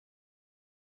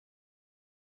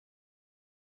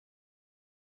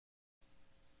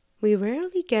We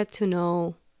rarely get to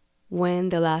know when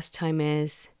the last time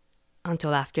is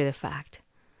until after the fact.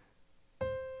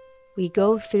 We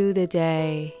go through the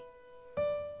day,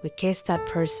 we kiss that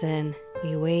person,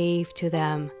 we wave to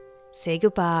them, say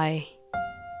goodbye,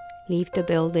 leave the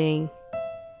building,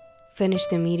 finish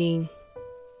the meeting,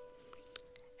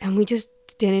 and we just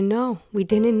didn't know. We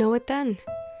didn't know it then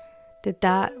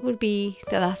that would be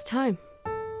the last time.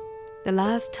 The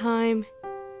last time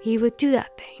you would do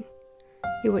that thing.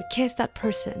 You would kiss that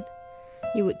person.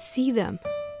 You would see them.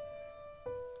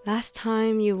 Last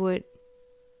time you would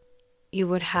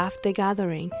have the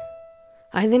gathering.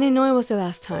 I didn't know it was the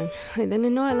last time. I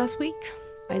didn't know it last week.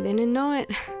 I didn't know it.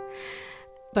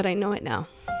 But I know it now.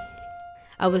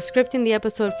 I was scripting the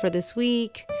episode for this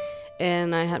week,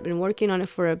 and I had been working on it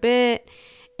for a bit,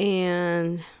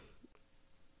 and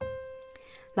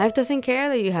life doesn't care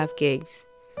that you have gigs.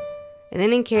 It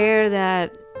didn't care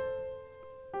that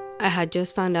I had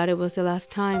just found out it was the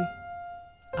last time.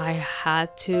 I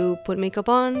had to put makeup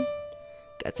on,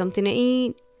 get something to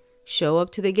eat, show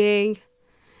up to the gig,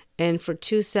 and for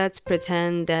 2 sets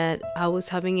pretend that I was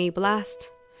having a blast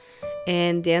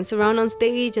and dance around on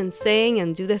stage and sing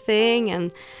and do the thing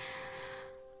and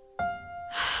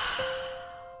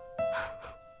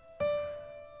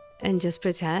and just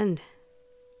pretend.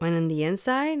 When on the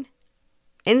inside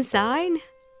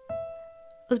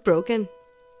was broken.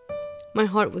 My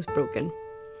heart was broken.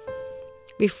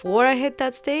 Before I hit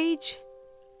that stage,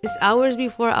 just hours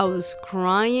before, I was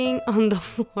crying on the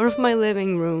floor of my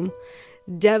living room,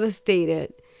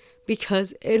 devastated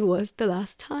because it was the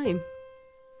last time.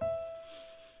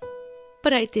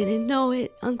 But I didn't know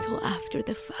it until after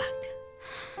the fact.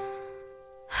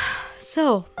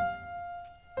 So,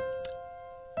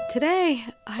 today,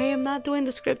 I am not doing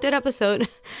the scripted episode.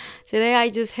 Today, I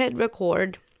just hit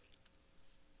record.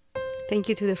 Thank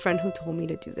you to the friend who told me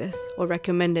to do this or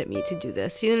recommended me to do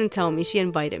this. She didn't tell me, she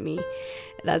invited me.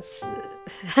 That's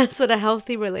what a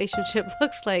healthy relationship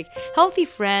looks like. Healthy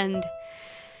friend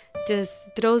just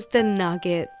throws the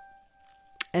nugget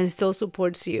and still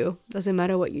supports you. Doesn't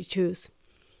matter what you choose.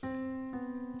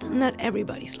 Not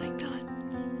everybody's like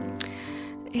that.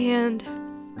 And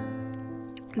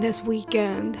this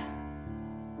weekend,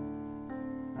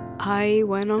 I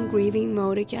went on grieving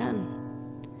mode again.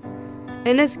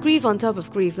 And it's grief on top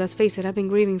of grief. Let's face it, I've been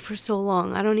grieving for so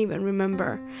long. I don't even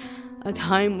remember a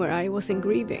time where I wasn't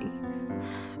grieving.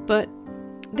 But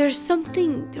there's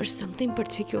something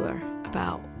particular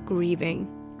about grieving.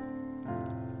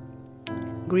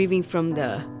 Grieving from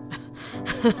the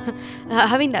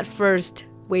having that first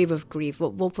wave of grief.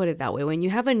 We'll put it that way. When you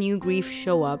have a new grief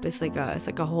show up, it's like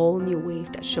a whole new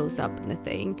wave that shows up, and the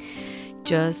thing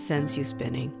just sends you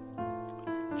spinning.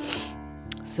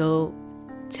 So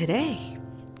today,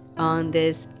 on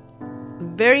this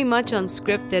very much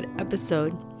unscripted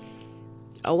episode,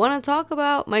 I want to talk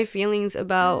about my feelings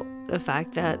about the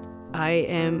fact that I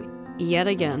am yet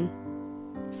again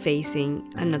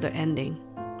facing another ending.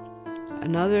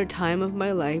 Another time of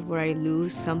my life where I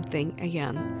lose something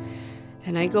again.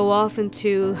 And I go off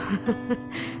into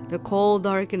the cold,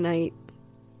 dark night,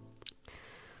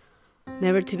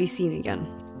 never to be seen again.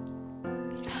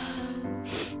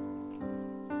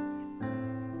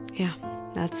 Yeah,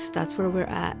 that's where we're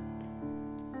at.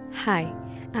 Hi,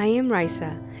 I am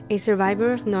Raysa, a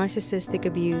survivor of narcissistic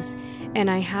abuse,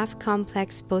 and I have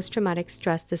complex post-traumatic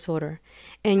stress disorder.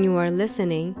 And you are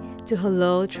listening to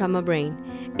Hello Trauma Brain,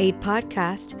 a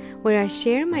podcast where I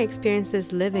share my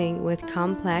experiences living with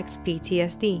complex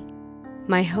PTSD.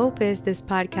 My hope is this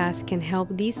podcast can help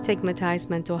destigmatize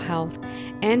mental health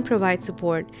and provide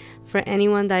support for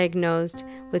anyone diagnosed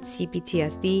with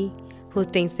CPTSD, who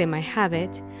thinks they might have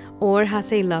it, or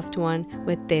has a loved one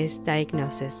with this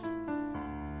diagnosis.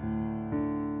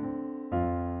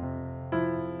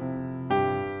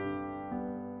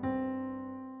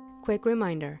 Quick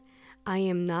reminder, I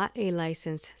am not a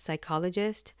licensed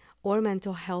psychologist or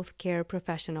mental health care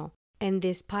professional, and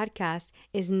this podcast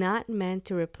is not meant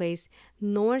to replace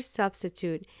nor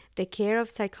substitute the care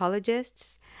of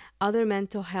psychologists, other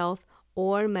mental health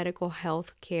or medical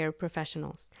health care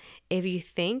professionals. If you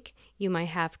think you might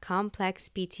have complex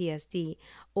PTSD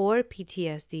or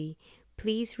PTSD,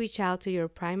 please reach out to your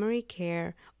primary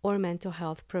care or mental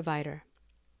health provider.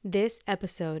 This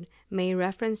episode may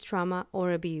reference trauma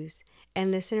or abuse, and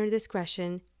listener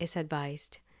discretion is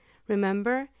advised.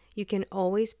 Remember, you can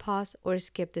always pause or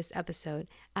skip this episode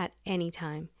at any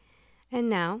time. And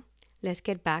now, let's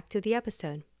get back to the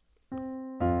episode.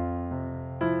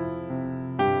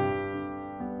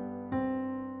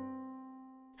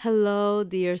 Hello,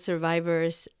 dear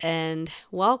survivors, and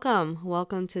welcome.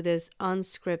 Welcome to this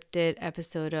unscripted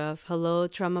episode of Hello,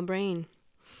 Trauma Brain.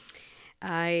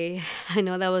 I I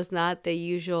know that was not the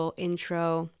usual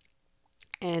intro,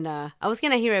 and I was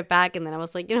gonna hear it back, and then I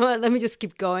was like, you know what? Let me just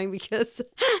keep going because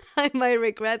I might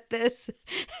regret this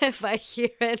if I hear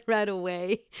it right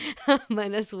away.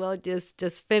 Might as well just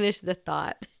finish the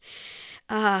thought.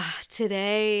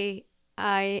 Today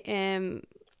I am.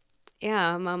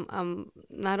 Yeah, I'm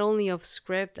not only of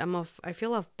script, I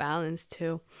feel of balance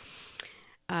too.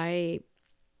 I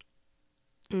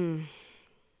I'm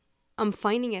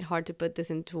finding it hard to put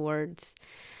this into words.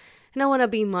 And I want to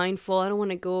be mindful. I don't want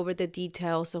to go over the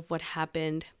details of what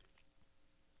happened.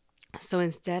 So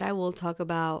instead, I will talk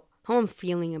about how I'm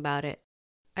feeling about it.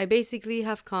 I basically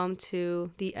have come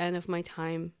to the end of my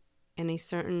time in a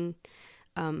certain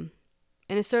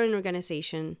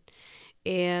organization,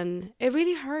 and it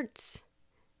really hurts.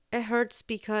 It hurts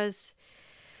because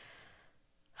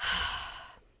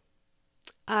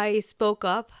I spoke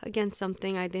up against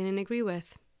something I didn't agree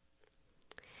with.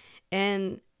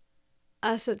 And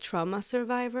as a trauma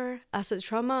survivor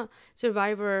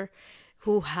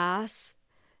who has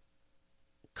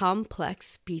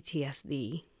complex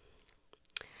PTSD,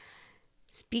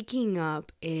 speaking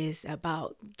up is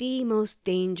about the most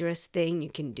dangerous thing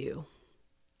you can do.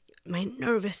 My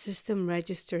nervous system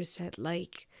registers at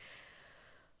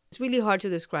it's really hard to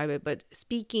describe it, but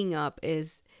speaking up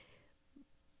is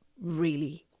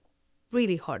really,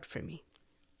 really hard for me.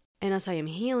 And as I am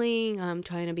healing, I'm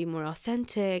trying to be more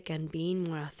authentic, and being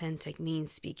more authentic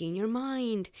means speaking your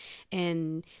mind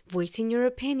and voicing your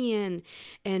opinion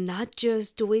and not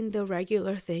just doing the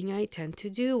regular thing I tend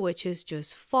to do, which is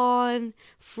just fawn,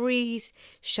 freeze,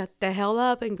 shut the hell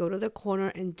up and go to the corner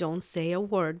and don't say a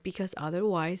word, because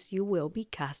otherwise you will be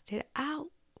casted out.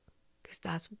 Because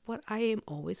that's what I am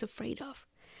always afraid of,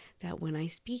 that when I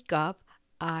speak up,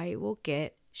 I will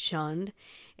get shunned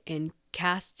and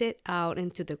casted out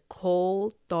into the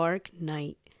cold, dark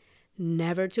night,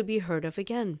 never to be heard of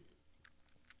again.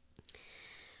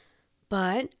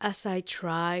 But as I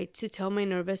try to tell my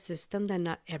nervous system that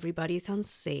not everybody is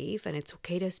unsafe and it's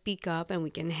okay to speak up and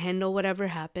we can handle whatever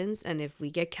happens, and if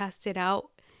we get casted out,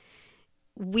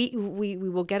 we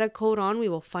will get a coat on, we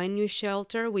will find new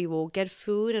shelter, we will get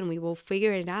food, and we will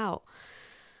figure it out.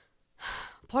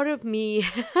 Part of me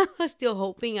was still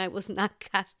hoping I was not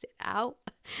casted out.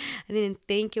 I didn't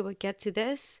think it would get to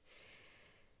this.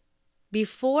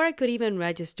 Before I could even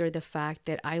register the fact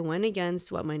that I went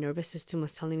against what my nervous system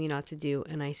was telling me not to do,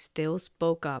 and I still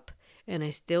spoke up and I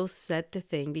still said the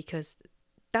thing because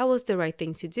that was the right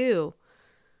thing to do,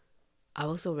 I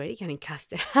was already getting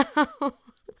casted out.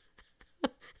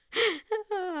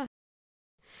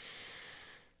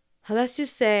 Let's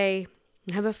just say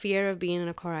I have a fear of being in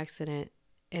a car accident.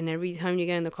 And every time you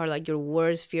get in the car, your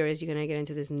worst fear is you're going to get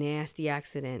into this nasty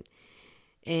accident.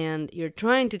 And you're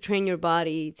trying to train your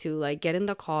body to get in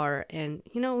the car and,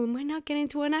 we might not get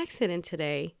into an accident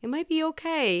today. It might be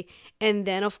okay. And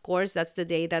then, of course, that's the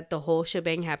day that the whole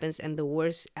shebang happens and the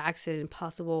worst accident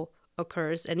possible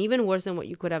occurs. And even worse than what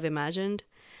you could have imagined.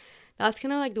 That's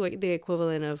kind of like the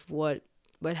equivalent of what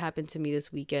happened to me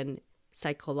this weekend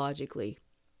psychologically.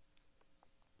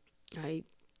 I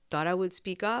thought I would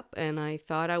speak up, and I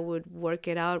thought I would work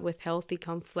it out with healthy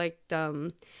conflict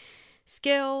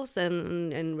skills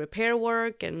and repair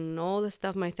work and all the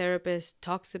stuff my therapist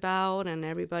talks about, and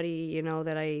everybody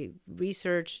that I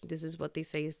research, this is what they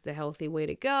say is the healthy way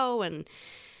to go, and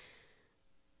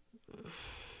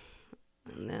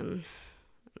then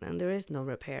there is no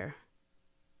repair.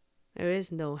 There is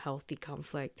no healthy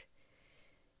conflict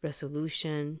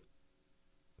resolution.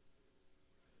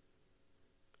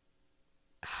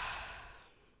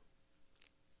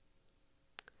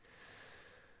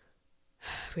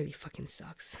 Really fucking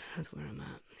sucks. That's where I'm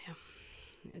at. Yeah,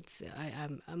 it's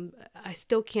I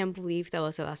still can't believe that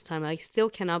was the last time. I still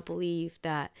cannot believe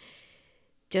that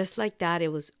just like that it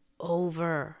was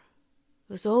over.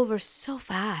 It was over so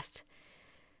fast.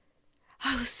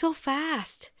 Oh, it was so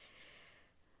fast.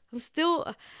 I'm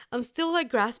still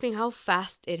grasping how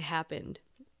fast it happened.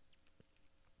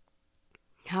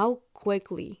 How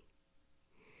quickly.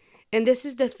 And this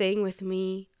is the thing with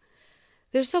me.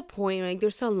 There's a point,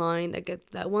 there's a line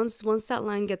that once that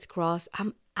line gets crossed,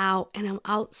 I'm out, and I'm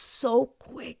out so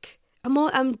quick.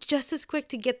 I'm just as quick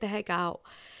to get the heck out,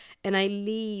 and I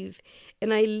leave,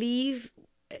 I leave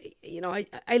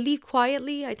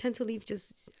quietly. I tend to leave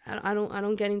I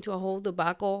don't get into a whole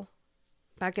debacle,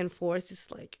 back and forth.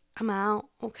 Just I'm out.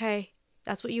 Okay,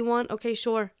 that's what you want. Okay,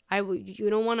 sure. You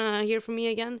don't want to hear from me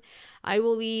again. I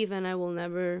will leave, and I will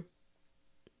never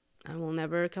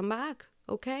come back.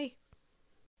 okay.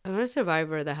 Another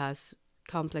survivor that has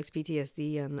complex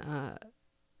PTSD, and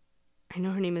I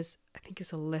know her name is, I think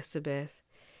it's Elizabeth,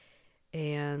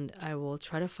 and I will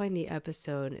try to find the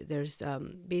episode. There's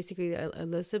basically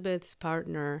Elizabeth's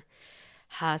partner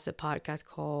has a podcast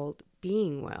called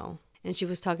Being Well, and she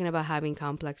was talking about having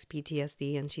complex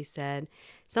PTSD, and she said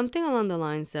something along the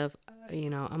lines of,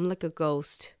 I'm like a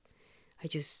ghost.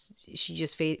 She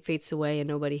just fades away, and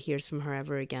nobody hears from her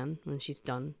ever again when she's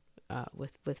done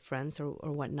with friends or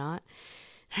whatnot.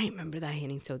 I remember that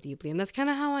hitting so deeply, and that's kind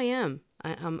of how I am.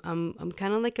 I'm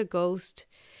kind of like a ghost.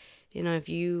 If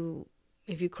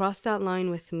you cross that line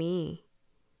with me,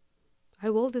 I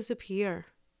will disappear.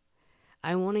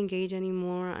 I won't engage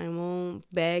anymore. I won't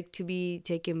beg to be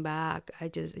taken back. I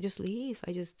just leave.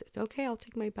 It's okay. I'll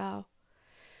take my bow,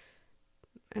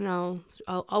 and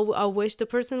I'll wish the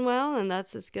person well, and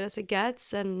that's as good as it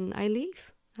gets, and I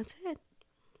leave. That's it.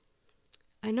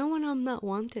 I know when I'm not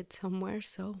wanted somewhere,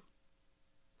 so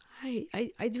I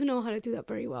do know how to do that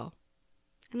very well,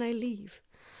 and I leave.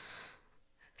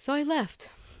 So I left.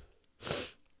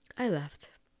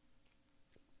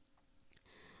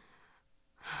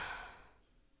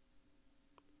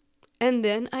 And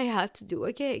then I had to do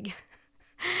a gig.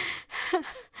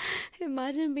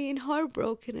 Imagine being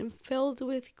heartbroken and filled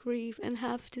with grief and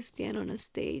have to stand on a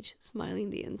stage smiling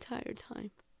the entire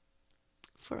time.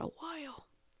 For a while.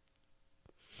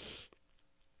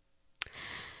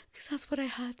 Because that's what I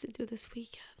had to do this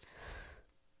weekend.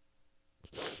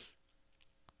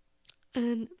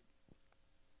 And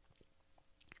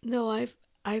no,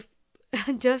 I've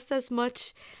just as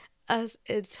much as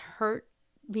it's hurt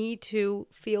me to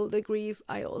feel the grief,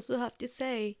 I also have to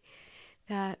say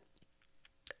that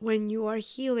when you are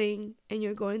healing and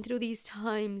you're going through these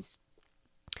times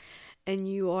and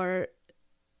you are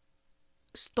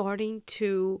starting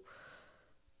to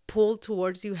pull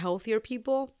towards you healthier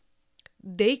people,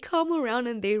 they come around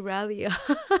and they rally up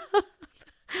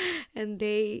and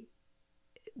they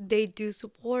do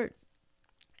support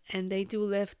and they do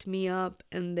lift me up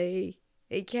and they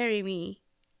carry me.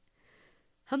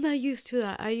 I'm not used to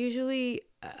that. I usually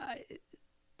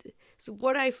so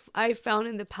what I found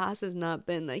in the past has not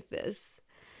been like this.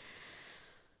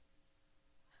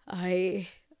 I'm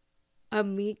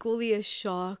equally as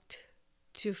shocked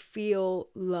to feel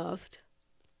loved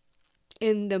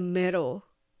in the middle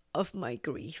of my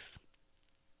grief.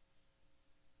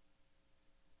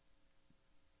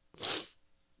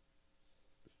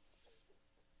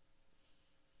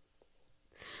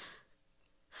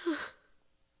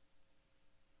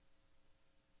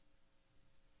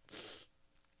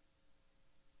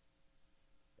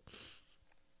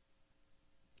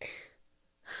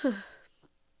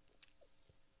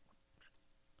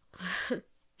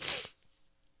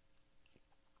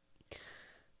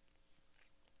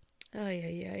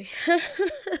 Ay.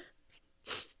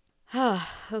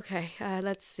 Okay,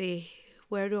 let's see.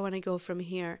 Where do I want to go from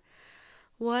here?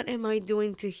 What am I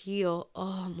doing to heal?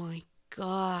 Oh my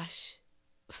gosh.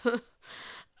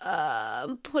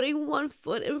 I'm putting one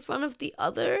foot in front of the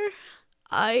other.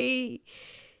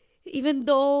 Even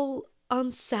though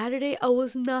on Saturday I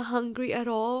was not hungry at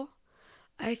all,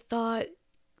 I thought,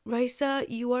 Raysa,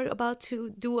 you are about to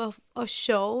do a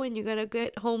show and you're gonna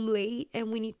get home late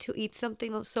and we need to eat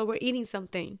something, so we're eating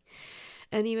something.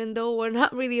 And even though we're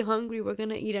not really hungry, we're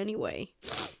gonna eat anyway.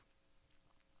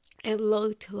 It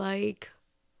looked like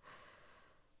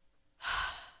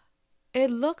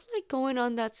going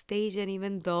on that stage, and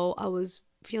even though I was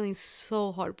feeling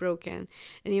so heartbroken,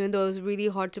 and even though it was really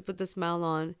hard to put the smile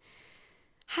on,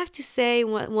 I have to say,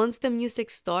 once the music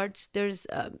starts, there's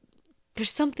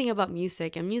something about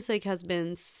music, and music has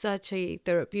been such a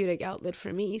therapeutic outlet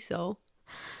for me. So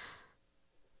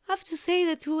I have to say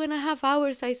the 2.5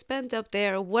 hours I spent up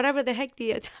there, whatever the heck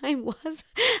the time was,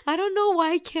 I don't know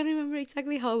why I can't remember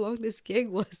exactly how long this gig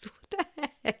was.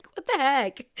 What the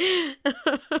heck?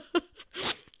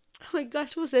 Oh my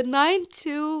gosh, was it 9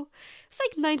 to... It's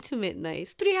like 9 to midnight.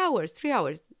 It's 3 hours.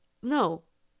 No,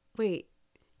 wait.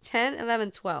 10,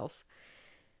 11, 12.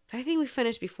 But I think we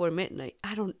finished before midnight.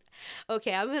 I don't...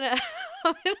 Okay, I'm gonna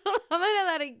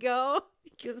let it go.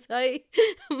 Because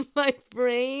my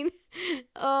brain,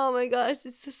 oh my gosh,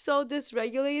 it's just so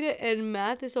dysregulated, and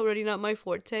math is already not my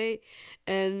forte,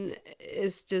 and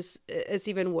it's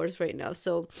even worse right now.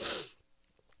 So,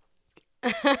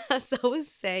 as I was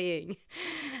saying,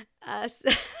 as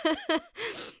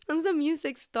once the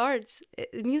music starts,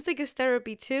 music is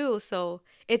therapy too. So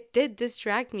it did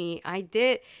distract me.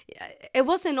 It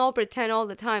wasn't all pretend all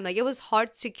the time. Like, it was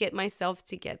hard to get myself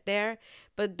to get there.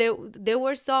 But there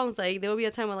were songs, like, there would be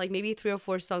a time when, like, maybe 3 or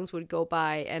 4 songs would go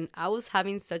by, and I was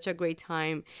having such a great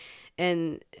time.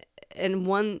 And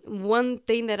one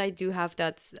thing that I do have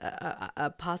that's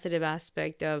a positive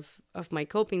aspect of my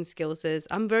coping skills is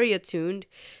I'm very attuned.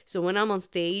 So when I'm on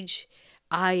stage,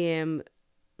 I am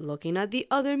looking at the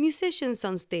other musicians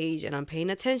on stage, and I'm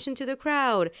paying attention to the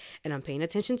crowd, and I'm paying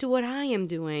attention to what I am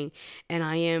doing, and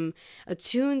I am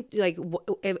attuned, like,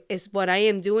 is what I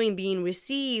am doing being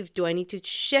received? Do I need to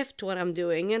shift what I'm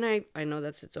doing? And I know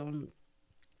that's its own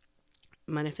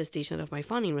manifestation of my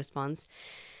fawning response,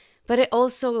 but it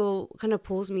also kind of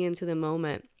pulls me into the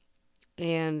moment.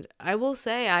 And I will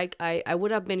say, I would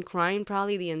have been crying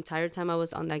probably the entire time I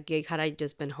was on that gig had I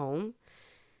just been home.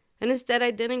 And instead, I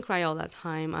didn't cry all that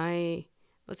time. I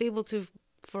was able to,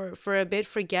 for a bit,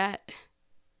 forget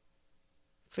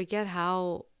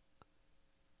how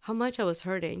much I was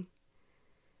hurting.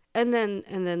 And then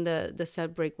the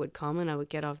set break would come, and I would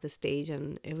get off the stage,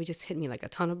 and it would just hit me like a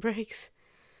ton of bricks.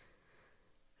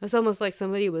 It was almost like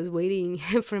somebody was waiting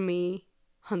for me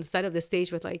on the side of the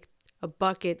stage with, like, a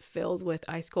bucket filled with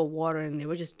ice cold water, and they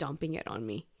were just dumping it on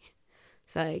me.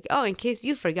 It's like, oh, in case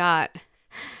you forgot,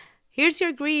 here's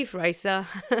your grief, Raysa.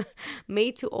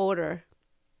 Made to order.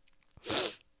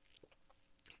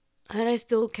 And I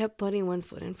still kept putting one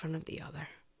foot in front of the other.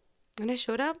 And I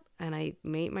showed up, and I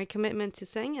made my commitment to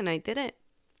sing, and I did it.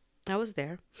 I was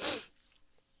there.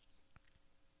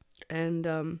 And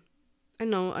I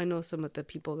know some of the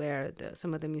people there,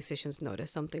 some of the musicians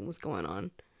noticed something was going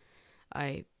on.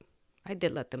 I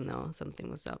did let them know something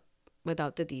was up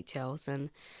without the details, and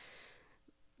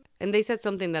they said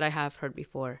something that I have heard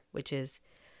before, which is,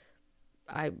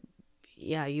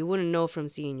 you wouldn't know from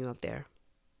seeing you up there.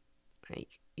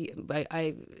 Like,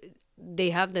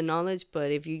 they have the knowledge,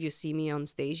 but if you just see me on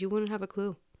stage, you wouldn't have a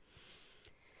clue.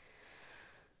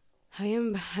 I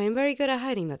am very good at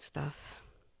hiding that stuff.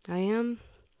 I am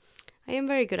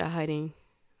very good at hiding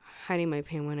my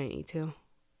pain when I need to.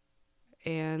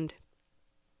 And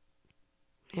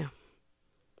yeah,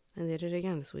 I did it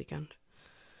again this weekend.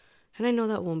 And I know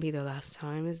that won't be the last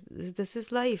time. This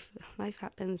is life. Life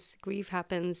happens. Grief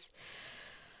happens.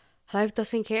 Life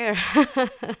doesn't care.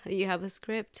 You have a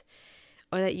script,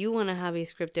 or that you want to have a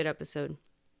scripted episode.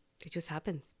 It just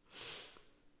happens.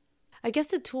 I guess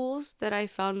the tools that I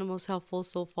found the most helpful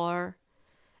so far,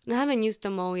 and I haven't used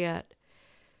them all yet,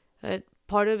 but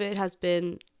part of it has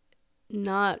been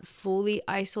not fully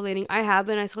isolating. I have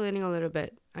been isolating a little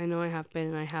bit. I know I have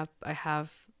been, and I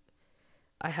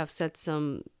have set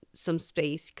some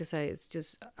space, because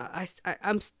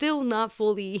I'm still not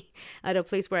fully at a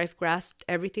place where I've grasped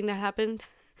everything that happened.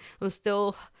 I'm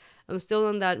still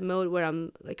in that mode where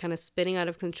I'm, like, kind of spinning out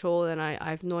of control, and I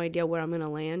have no idea where I'm gonna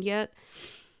land yet.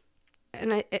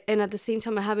 And at the same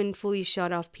time, I haven't fully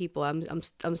shut off people. I'm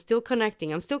still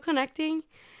connecting.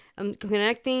 I'm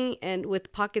connecting, and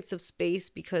with pockets of space,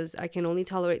 because I can only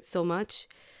tolerate so much.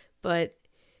 But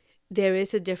there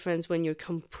is a difference when you're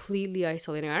completely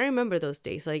isolating. I remember those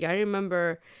days. Like, I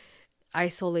remember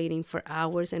isolating for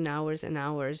hours and hours and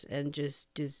hours, and just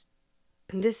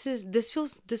and this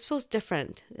feels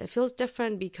different. It feels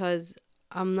different because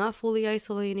I'm not fully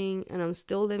isolating, and I'm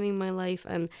still living my life,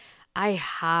 and I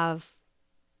have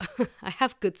I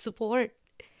have good support.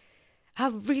 I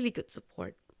have really good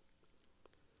support.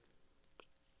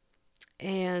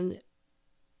 And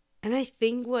I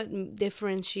think what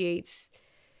differentiates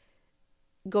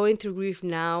going through grief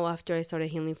now, after I started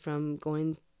healing from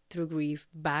going through grief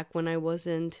back when I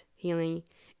wasn't healing,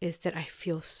 is that I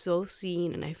feel so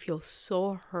seen, and I feel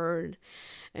so heard,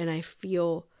 and I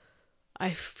feel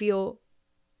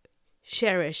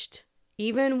cherished.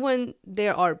 Even when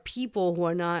there are people who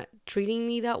are not treating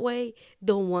me that way,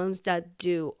 the ones that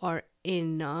do are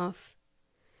enough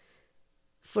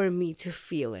for me to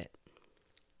feel it.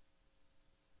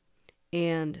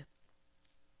 And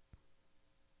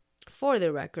for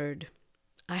the record,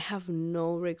 I have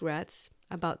no regrets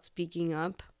about speaking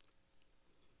up.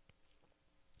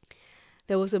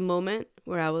 There was a moment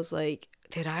where I was like,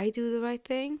 did I do the right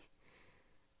thing?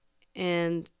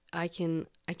 And I can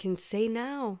say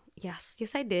now, yes,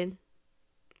 I did.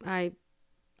 I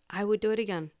would do it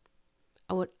again.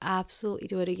 I would absolutely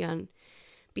do it again,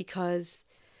 because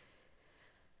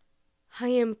I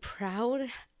am proud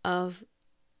of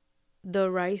the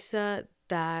Raysa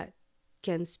that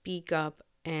can speak up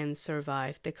and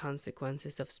survive the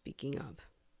consequences of speaking up.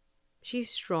 She's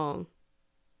strong.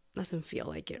 Doesn't feel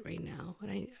like it right now, but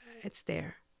it's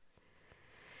there.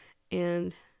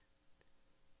 And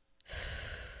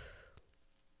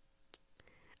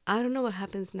I don't know what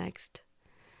happens next.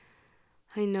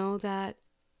 I know that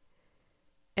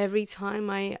every time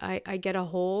I get a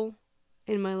hole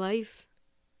in my life,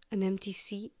 an empty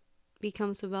seat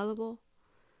becomes available,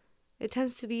 it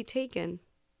tends to be taken.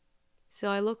 So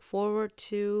I look forward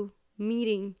to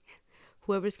meeting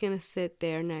whoever's going to sit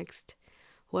there next,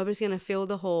 whoever's going to fill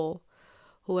the hole,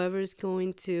 whoever's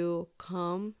going to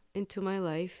come into my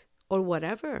life, or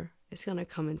whatever is going to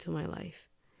come into my life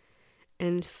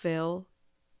and fill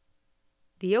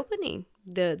the opening,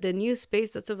 the new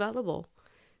space that's available.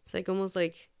 It's like almost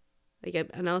like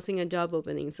announcing a job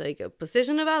opening. It's like a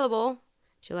position available.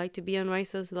 Would you like to be on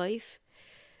Raysa's life?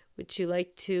 Would you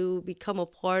like to become a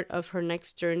part of her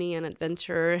next journey and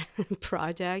adventure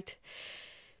project?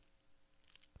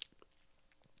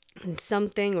 And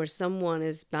something or someone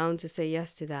is bound to say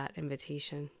yes to that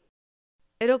invitation.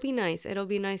 It'll be nice. It'll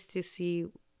be nice to see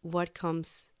what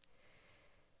comes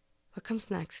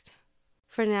next.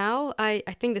 For now, I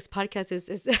think this podcast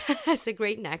is a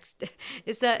great next.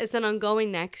 It's an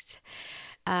ongoing next,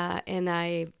 and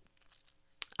I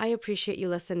appreciate you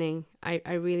listening.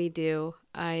 I really do.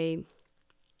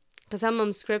 Because I'm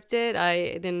unscripted,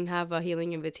 I didn't have a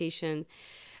healing invitation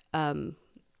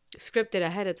scripted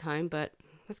ahead of time, but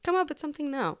let's come up with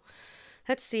something now.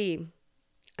 Let's see.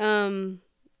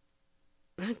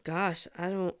 Oh gosh, I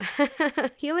don't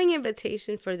healing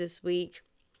invitation for this week.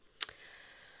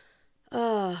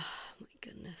 Oh my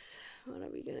goodness. What are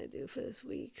we gonna do for this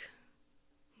week?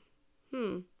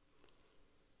 Oh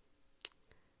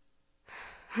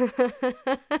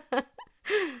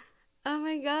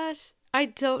my gosh. I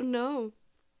don't know.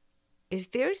 Is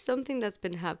there something that's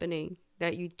been happening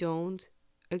that you don't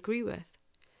agree with?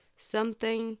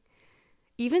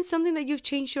 Even something that you've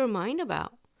changed your mind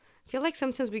about? I feel like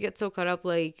sometimes we get so caught up,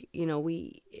 like,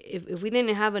 if we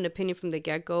didn't have an opinion from the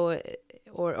get-go,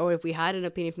 or if we had an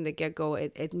opinion from the get-go,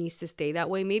 it needs to stay that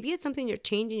way. Maybe it's something you're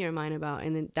changing your mind about,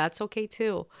 and then that's okay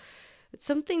too. It's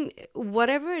something,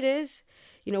 whatever it is,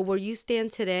 where you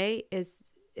stand today,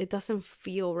 it doesn't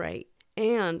feel right.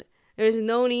 And there's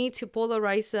no need to pull a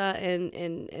Raysa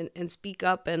and speak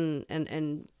up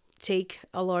and take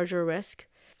a larger risk.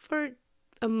 For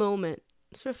a moment,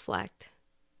 let's reflect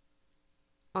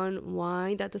on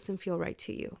why that doesn't feel right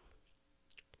to you.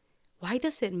 Why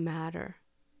does it matter?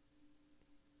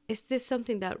 Is this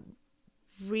something that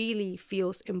really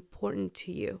feels important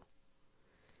to you?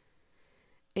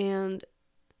 And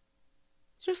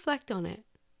just reflect on it.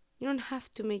 You don't have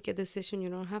to make a decision. You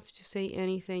don't have to say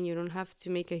anything. You don't have to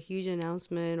make a huge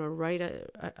announcement or write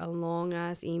a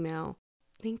long-ass email.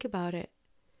 Think about it.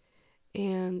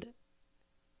 And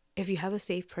if you have a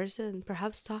safe person,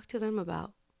 perhaps talk to them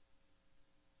about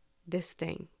this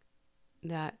thing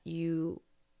that you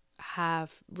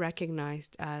have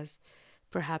recognized as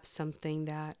perhaps something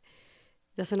that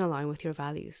doesn't align with your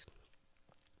values.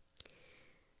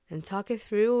 And talk it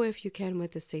through if you can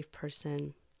with a safe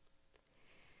person.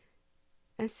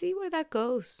 And see where that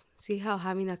goes. See how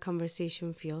having that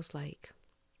conversation feels like.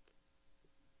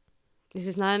 This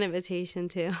is not an invitation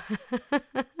to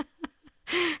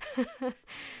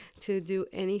to do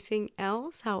anything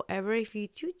else. However, if you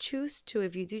do choose to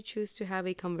have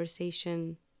a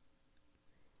conversation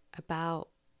about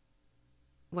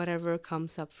whatever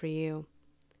comes up for you,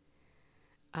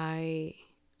 I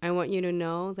want you to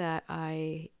know that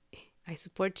I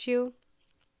support you.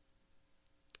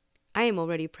 I am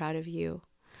already proud of you.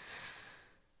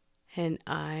 And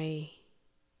I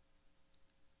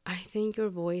think your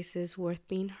voice is worth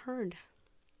being heard.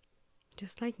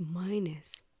 Just like mine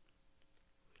is.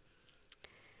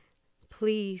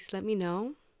 Please let me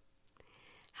know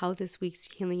how this week's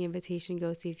healing invitation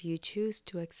goes if you choose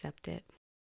to accept it.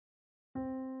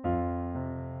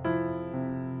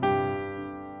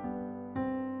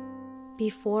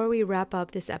 Before we wrap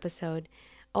up this episode,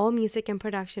 all music and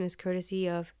production is courtesy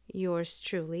of yours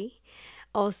truly.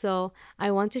 Also,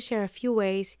 I want to share a few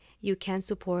ways you can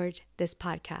support this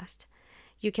podcast.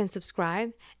 You can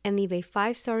subscribe and leave a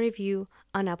 5-star review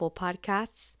on Apple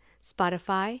Podcasts,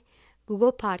 Spotify,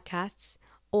 Google Podcasts,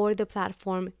 or the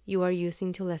platform you are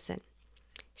using to listen.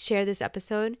 Share this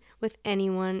episode with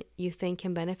anyone you think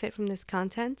can benefit from this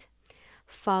content.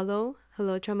 Follow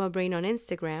Hello Trauma Brain on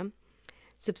Instagram.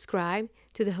 Subscribe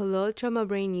to the Hello Trauma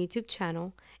Brain YouTube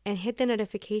channel and hit the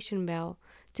notification bell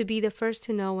to be the first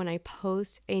to know when I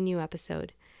post a new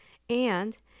episode.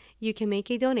 And you can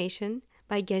make a donation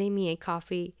by getting me a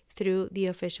coffee through the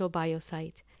official bio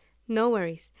site. No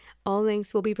worries, all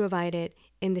links will be provided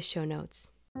in the show notes.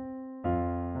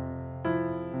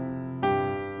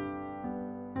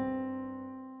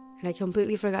 And I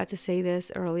completely forgot to say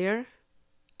this earlier.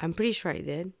 I'm pretty sure I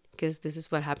did, because this is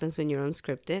what happens when you're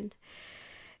unscripted.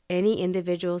 Any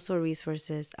individuals or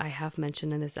resources I have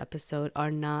mentioned in this episode are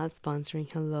not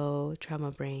sponsoring Hello Trauma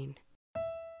Brain.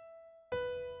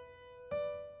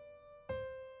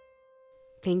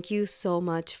 Thank you so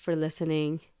much for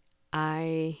listening.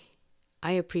 I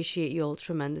appreciate you all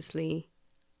tremendously.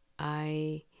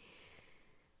 I'm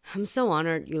so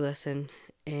honored you listen.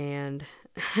 And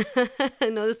I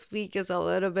know this week is a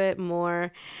little bit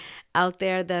more out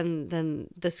there than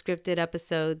the scripted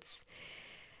episodes.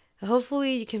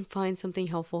 Hopefully you can find something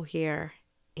helpful here.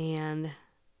 And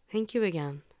thank you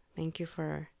again. Thank you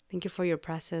for your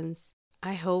presence.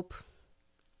 I hope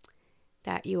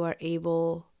that you are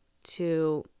able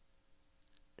to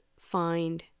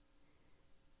find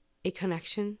a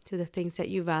connection to the things that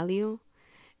you value.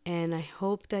 And I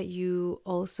hope that you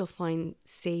also find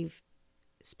safe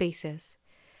spaces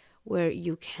where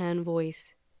you can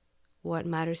voice what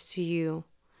matters to you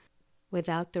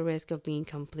without the risk of being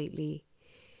completely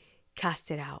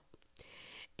casted out.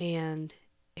 And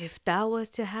if that was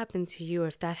to happen to you, or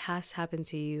if that has happened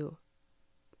to you,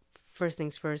 first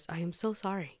things first, I am so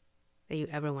sorry that you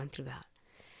ever went through that.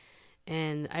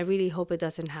 And I really hope it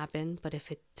doesn't happen. But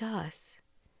if it does,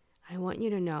 I want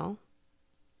you to know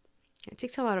it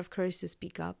takes a lot of courage to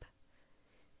speak up.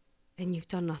 And you've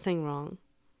done nothing wrong.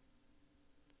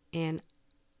 And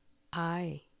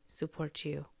I support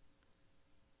you.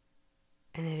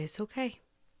 And it is okay.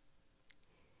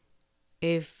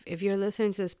 If you're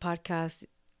listening to this podcast,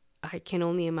 I can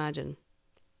only imagine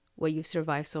what you've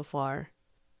survived so far.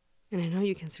 And I know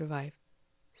you can survive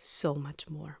so much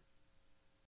more.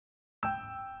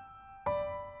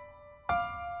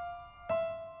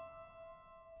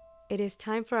 It is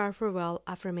time for our farewell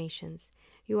affirmations.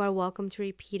 You are welcome to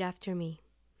repeat after me.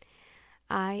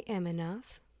 I am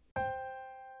enough.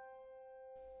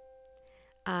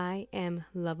 I am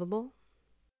lovable.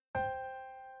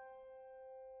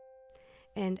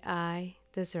 And I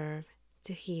deserve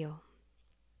to heal.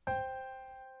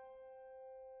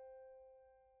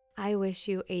 I wish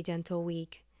you a gentle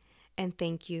week, and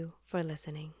thank you for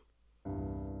listening.